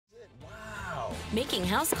making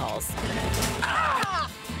house calls.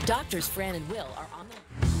 Doctors Fran and Will are on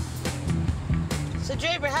the... So,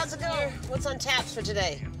 Draper, how's it going? What's on taps for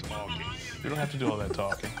today? Talking. You don't have to do all that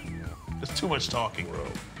talking. There's too much talking, Ro.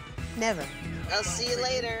 Never. I'll see you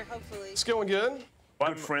later, hopefully. It's going good.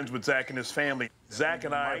 I'm good friends with Zach and his family. Zach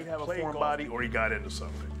and I have a foreign body or he got into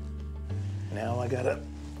something. Now I gotta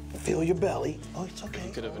feel your belly. Oh, it's okay.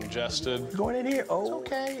 You could have ingested. Going in here. Oh,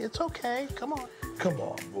 it's okay. Come on. Come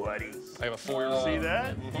on, buddy. I have a 4-year-old. See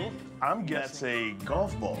that? I'm guessing that's a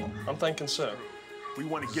golf ball. I'm thinking so. We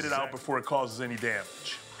want to get it out before it causes any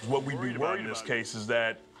damage. What we'd be worried in this case is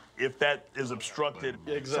that if that is obstructed,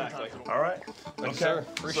 Exactly. all right. Thank you, sir.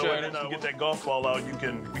 Appreciate so it. when you get that golf ball out, we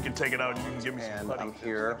can take it out and you can give me some And putty. I'm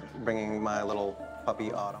here bringing my little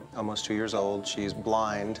puppy, Autumn. Almost 2 years old. She's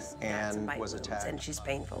blind and was attacked. And she's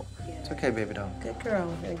painful. It's okay, baby doll. Good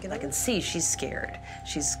girl. I can see she's scared.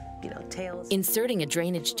 She's, tail is... Inserting a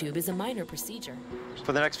drainage tube is a minor procedure.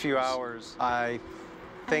 For the next few hours, I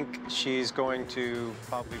think she's going to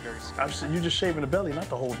probably be very scared. You're just shaving the belly, not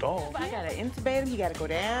the whole dog. I gotta intubate him, he gotta go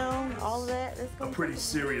down, all of that. A pretty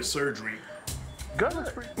serious surgery. Gut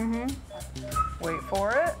looks pretty... Wait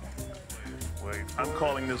for it. Wait, I'm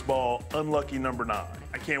calling this ball unlucky number 9.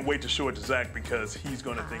 I can't wait to show it to Zach because he's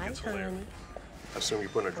going to think it's hilarious. I assume you're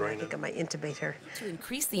putting a drain I think I in. might intubate her. To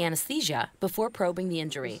increase the anesthesia before probing the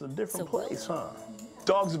injury. It's a different place, huh?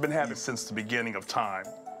 Dogs have been having since the beginning of time.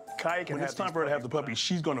 Kaya can when it's time for her to have the puppy,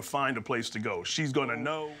 she's going to find a place to go. She's going to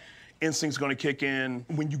know. Instinct's going to kick in.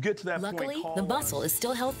 When you get to that Luckily, point, the muscle is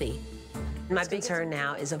still healthy. My big concern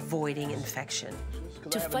now is avoiding infection.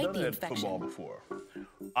 To fight the football infection. before.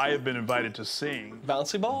 I have been invited to sing.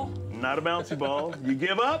 Bouncy ball? Not a bouncy ball. You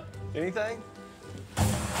give up? Anything?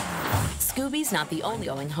 Scooby's not the only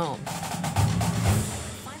going home.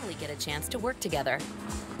 Finally get a chance to work together.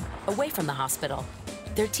 Away from the hospital.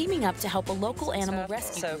 They're teaming up to help a local animal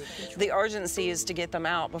rescue So group. the urgency is to get them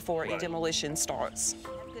out before demolition starts.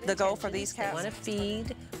 The goal for these They cats. want to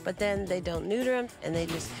feed, but then they don't neuter them, and they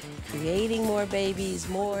just creating more babies,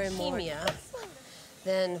 more and more.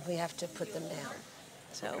 Then we have to put them down.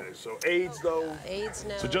 So, Okay, so AIDS, though. AIDS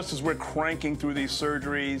now. So just as we're cranking through these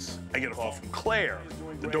surgeries, I get a call from Claire.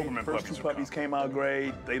 The Doberman First two puppies came out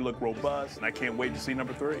great. They look robust, and I can't wait to see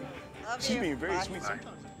number 3. She's being very sweet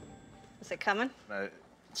sometimes. Is it coming? I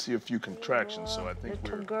see a few contractions, so I think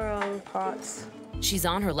Little we're girl pots. She's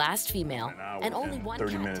on her last female, an hour and only one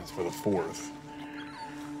 30 cat. minutes for the 4th.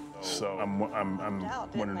 So I'm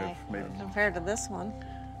wondering if maybe Compared to this one.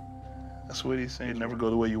 that's what he's saying. Never go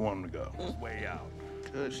the way you want him to go. It's way out.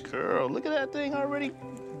 Good girl. Look at that thing already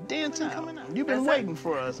dancing, coming out. You've been waiting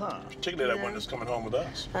for us, huh? Particularly that one that's coming home with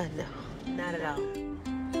us. No, not at all.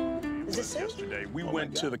 Is this it? Yesterday, we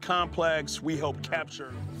went to the complex. We helped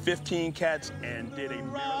capture 15 cats and did a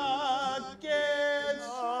marathon